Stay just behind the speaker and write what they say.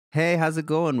Hey, how's it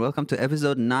going? Welcome to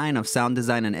episode 9 of Sound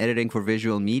Design and Editing for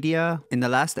Visual Media. In the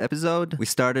last episode, we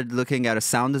started looking at a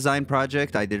sound design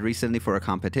project I did recently for a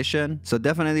competition. So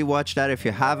definitely watch that if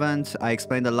you haven't. I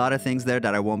explained a lot of things there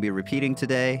that I won't be repeating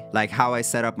today, like how I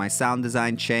set up my sound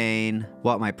design chain,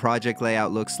 what my project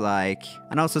layout looks like,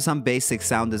 and also some basic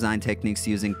sound design techniques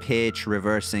using pitch,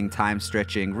 reversing, time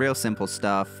stretching, real simple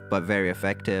stuff, but very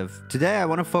effective. Today, I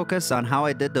want to focus on how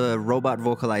I did the robot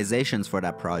vocalizations for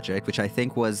that project, which I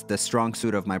think was the strong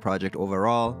suit of my project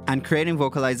overall. And creating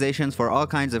vocalizations for all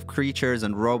kinds of creatures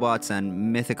and robots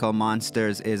and mythical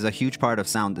monsters is a huge part of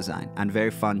sound design, and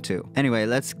very fun too. Anyway,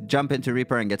 let's jump into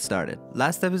Reaper and get started.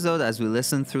 Last episode, as we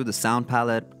listened through the sound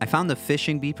palette, I found a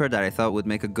fishing beeper that I thought would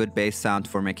make a good bass sound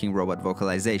for making robot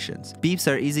vocalizations. Beeps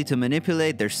are easy to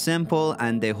manipulate, they're simple,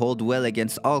 and they hold well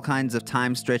against all kinds of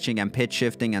time stretching and pitch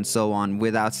shifting and so on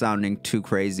without sounding too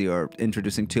crazy or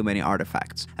introducing too many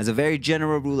artifacts. As a very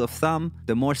general rule of thumb,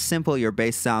 the more simple your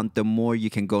bass sound, the more you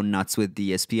can go nuts with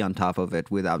DSP on top of it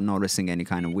without noticing any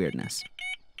kind of weirdness.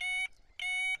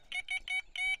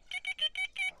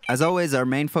 As always, our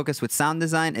main focus with sound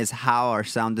design is how our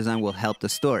sound design will help the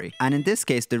story. And in this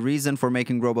case, the reason for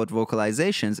making robot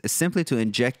vocalizations is simply to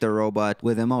inject the robot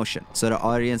with emotion, so the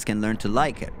audience can learn to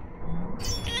like it.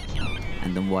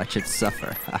 And then watch it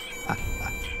suffer.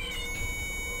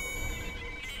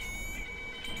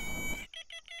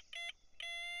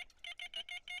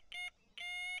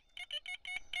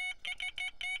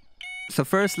 So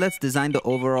first, let's design the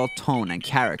overall tone and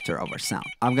character of our sound.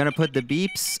 I'm gonna put the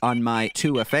beeps on my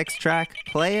 2FX track,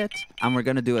 play it, and we're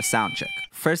gonna do a sound check.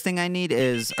 First thing I need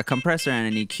is a compressor and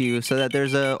an EQ so that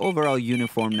there's an overall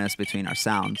uniformness between our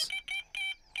sounds.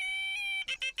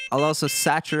 I'll also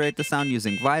saturate the sound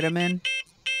using Vitamin.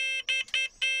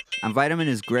 And Vitamin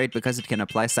is great because it can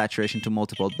apply saturation to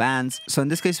multiple bands. So in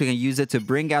this case, we can use it to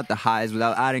bring out the highs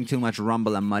without adding too much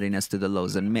rumble and muddiness to the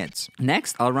lows and mids.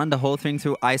 Next, I'll run the whole thing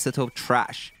through Isotope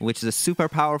Trash, which is a super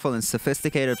powerful and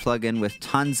sophisticated plugin with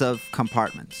tons of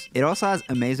compartments. It also has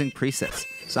amazing presets.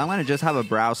 So I'm gonna just have a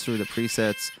browse through the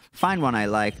presets, find one I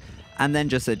like, and then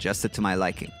just adjust it to my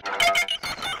liking.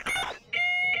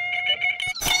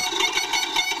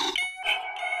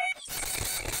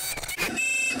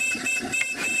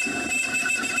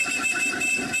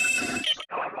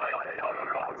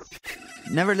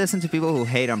 Never listen to people who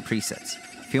hate on presets.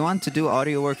 If you want to do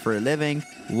audio work for a living,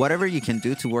 whatever you can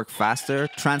do to work faster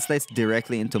translates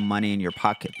directly into money in your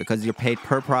pocket because you're paid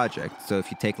per project. So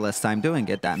if you take less time doing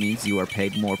it, that means you are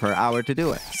paid more per hour to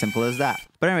do it. Simple as that.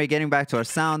 But anyway, getting back to our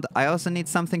sound, I also need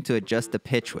something to adjust the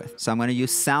pitch with. So I'm going to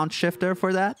use Sound Shifter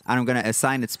for that, and I'm going to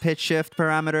assign its pitch shift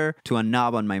parameter to a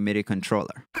knob on my MIDI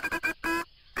controller.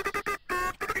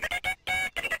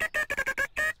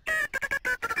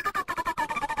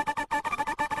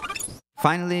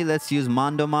 Finally, let's use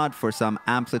Mondo Mod for some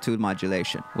amplitude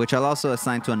modulation, which I'll also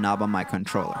assign to a knob on my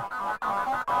controller.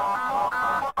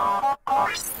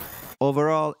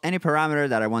 Overall, any parameter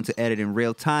that I want to edit in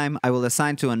real time, I will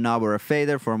assign to a knob or a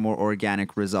fader for more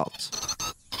organic results.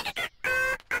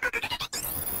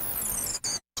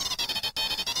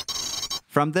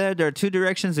 From there are two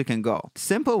directions you can go. The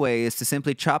simple way is to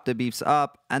simply chop the beeps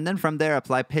up, and then from there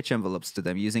apply pitch envelopes to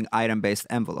them using item-based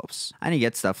envelopes. And you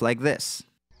get stuff like this.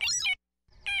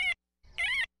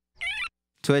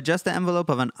 To adjust the envelope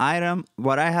of an item,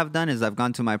 what I have done is I've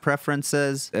gone to my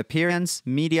preferences, appearance,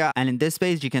 media, and in this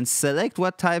page you can select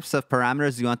what types of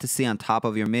parameters you want to see on top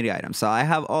of your MIDI item. So I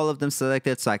have all of them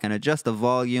selected, so I can adjust the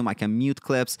volume, I can mute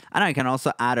clips, and I can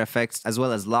also add effects as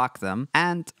well as lock them.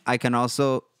 And I can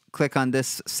also click on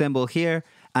this symbol here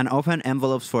and open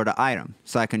envelopes for the item.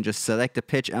 So I can just select the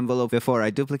pitch envelope before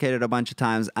I duplicate it a bunch of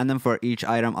times, and then for each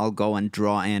item I'll go and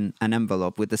draw in an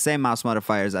envelope with the same mouse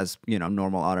modifiers as,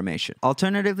 normal automation.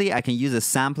 Alternatively, I can use a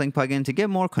sampling plugin to get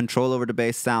more control over the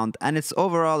bass sound, and it's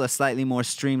overall a slightly more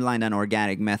streamlined and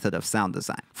organic method of sound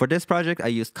design. For this project I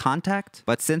used Contact,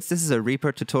 but since this is a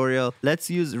Reaper tutorial, let's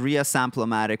use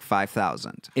Samplomatic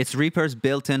 5000. It's Reaper's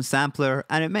built-in sampler,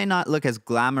 and it may not look as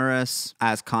glamorous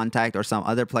as Contact or some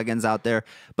other plugins out there,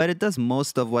 but it does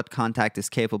most of what Contact is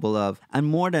capable of, and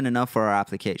more than enough for our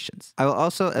applications. I will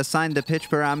also assign the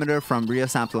pitch parameter from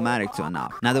Samplomatic to a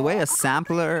knob. Now the way a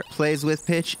sampler plays with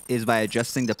pitch is by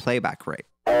adjusting the playback rate.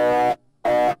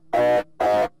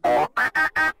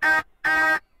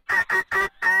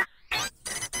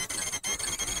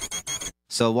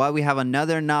 So while we have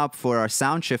another knob for our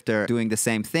sound shifter doing the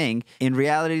same thing, in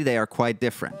reality they are quite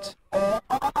different.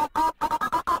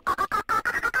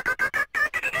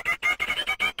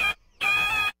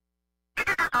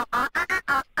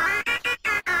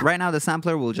 Right now, the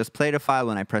sampler will just play the file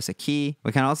when I press a key.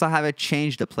 We can also have it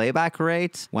change the playback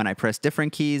rate when I press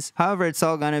different keys. However, it's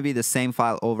all going to be the same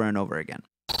file over and over again.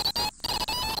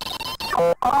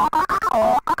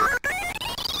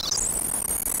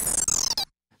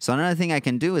 So another thing I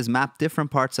can do is map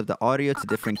different parts of the audio to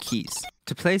different keys.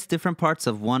 To place different parts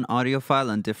of one audio file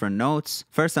on different notes,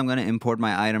 first I'm going to import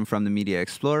my item from the Media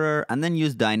Explorer and then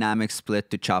use Dynamic Split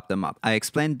to chop them up. I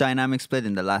explained Dynamic Split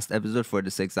in the last episode for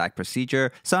this exact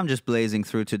procedure, so I'm just blazing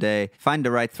through today. Find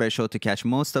the right threshold to catch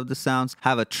most of the sounds,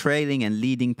 have a trailing and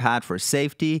leading pad for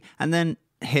safety, and then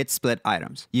hit split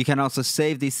items. You can also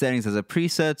save these settings as a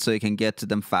preset so you can get to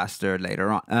them faster later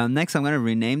on. Next, I'm going to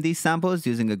rename these samples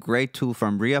using a great tool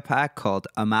from RiaPack called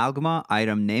Amalgama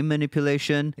Item Name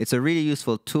Manipulation. It's a really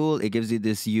useful tool. It gives you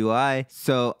this UI.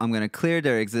 So I'm going to clear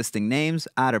their existing names,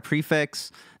 add a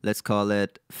prefix. Let's call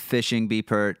it Fishing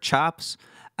Beeper Chops.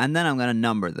 And then I'm going to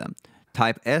number them.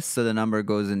 Type S so the number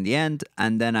goes in the end,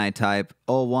 and then I type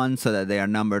 01 so that they are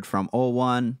numbered from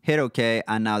 01, hit OK,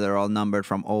 and now they're all numbered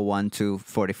from 01 to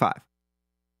 45.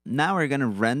 Now we're going to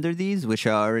render these, which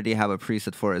I already have a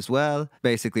preset for as well.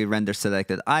 Basically render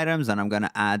selected items, and I'm going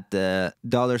to add the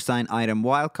 $item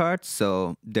wildcard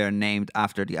so they're named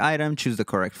after the item. Choose the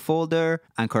correct folder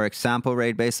and correct sample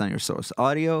rate based on your source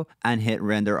audio, and hit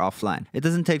render offline. It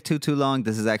doesn't take too long.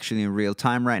 This is actually in real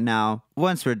time right now.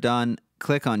 Once we're done,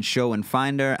 click on Show in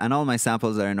Finder, and all my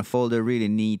samples are in a folder, really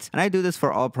neat. And I do this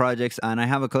for all projects, and I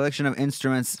have a collection of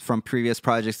instruments from previous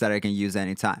projects that I can use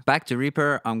anytime. Back to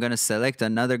Reaper, I'm going to select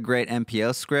another great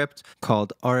MPL script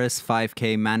called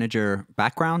RS5K Manager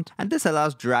Background, and this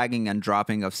allows dragging and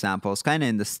dropping of samples, kind of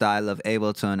in the style of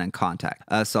Ableton and Contact.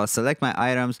 So I'll select my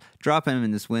items, drop them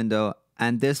in this window,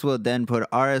 and this will then put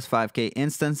RS5K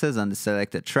instances on the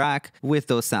selected track with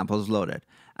those samples loaded.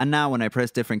 And now when I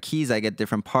press different keys, I get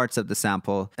different parts of the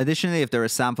sample. Additionally, if there are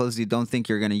samples you don't think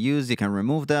you're going to use, you can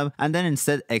remove them and then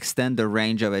instead extend the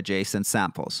range of adjacent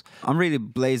samples. I'm really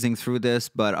blazing through this,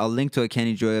 but I'll link to a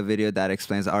Kenny Joya video that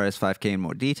explains RS5K in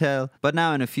more detail. But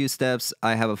now in a few steps,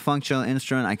 I have a functional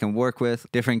instrument I can work with,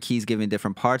 different keys giving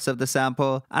different parts of the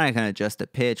sample, and I can adjust the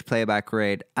pitch, playback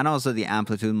rate, and also the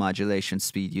amplitude modulation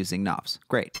speed using knobs.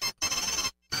 Great.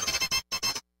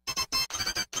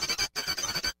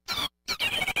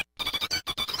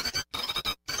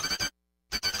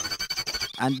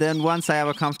 And then once I have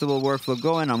a comfortable workflow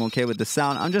going, I'm okay with the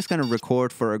sound, I'm just going to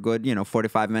record for a good,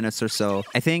 45 minutes or so.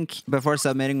 I think before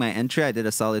submitting my entry, I did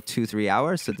a solid 2-3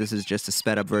 hours. So this is just a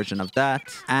sped up version of that.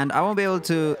 And I won't be able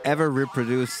to ever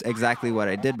reproduce exactly what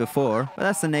I did before, but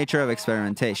that's the nature of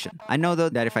experimentation. I know though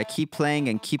that if I keep playing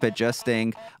and keep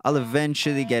adjusting, I'll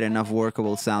eventually get enough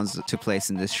workable sounds to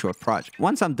place in this short project.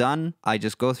 Once I'm done, I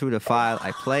just go through the file,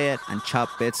 I play it and chop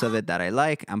bits of it that I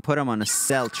like and put them on a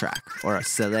cell track or a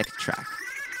select track.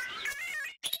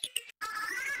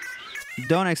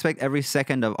 Don't expect every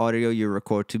second of audio you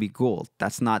record to be gold.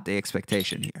 That's not the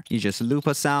expectation here. You just loop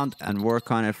a sound and work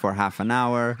on it for half an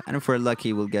hour, and if we're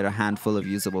lucky, we'll get a handful of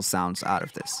usable sounds out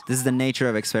of this. This is the nature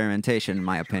of experimentation, in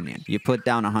my opinion. You put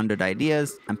down 100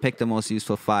 ideas and pick the most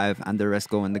useful 5, and the rest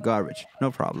go in the garbage.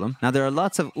 No problem. Now, there are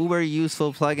lots of uber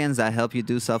useful plugins that help you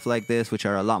do stuff like this, which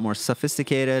are a lot more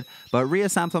sophisticated, but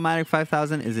Reasamplematic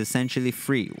 5000 is essentially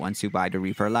free once you buy the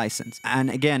Reaper license.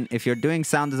 And again, if you're doing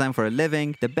sound design for a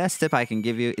living, the best tip I can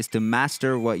give you is to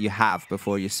master what you have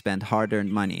before you spend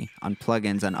hard-earned money on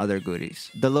plugins and other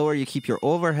goodies. The lower you keep your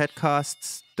overhead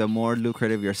costs, the more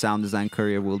lucrative your sound design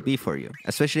career will be for you,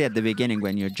 especially at the beginning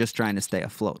when you're just trying to stay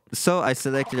afloat. So I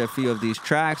selected a few of these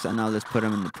tracks and now let's put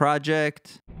them in the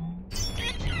project.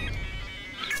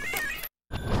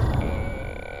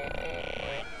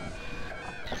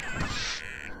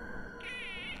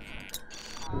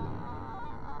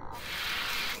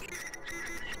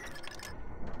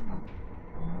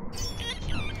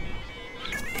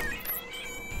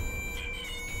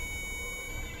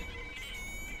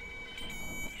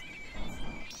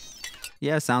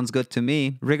 Yeah, sounds good to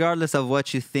me. Regardless of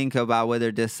what you think about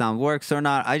whether this sound works or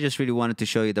not, I just really wanted to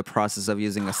show you the process of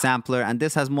using a sampler, and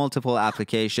this has multiple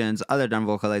applications other than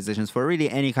vocalizations for really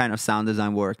any kind of sound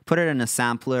design work. Put it in a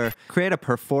sampler, create a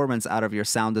performance out of your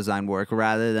sound design work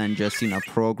rather than just,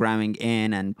 programming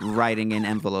in and writing in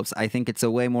envelopes. I think it's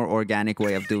a way more organic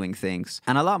way of doing things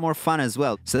and a lot more fun as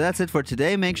well. So that's it for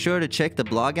today. Make sure to check the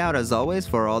blog out as always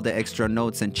for all the extra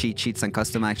notes and cheat sheets and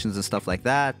custom actions and stuff like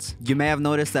that. You may have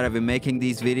noticed that I've been making making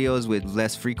these videos with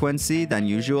less frequency than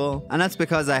usual. And that's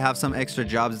because I have some extra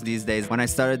jobs these days. When I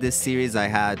started this series, I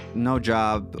had no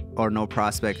job or no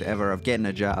prospect ever of getting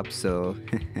a job. So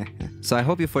so I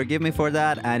hope you forgive me for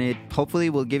that, and it hopefully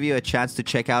will give you a chance to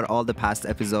check out all the past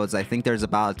episodes. I think there's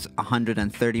about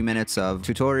 130 minutes of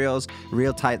tutorials,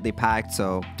 real tightly packed,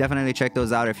 so definitely check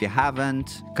those out if you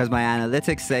haven't, because my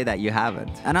analytics say that you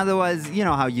haven't. And otherwise, you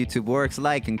know how YouTube works,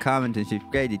 like and comment and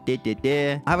subscribe.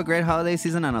 Have a great holiday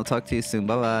season, and I'll talk to you soon.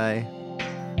 Bye bye.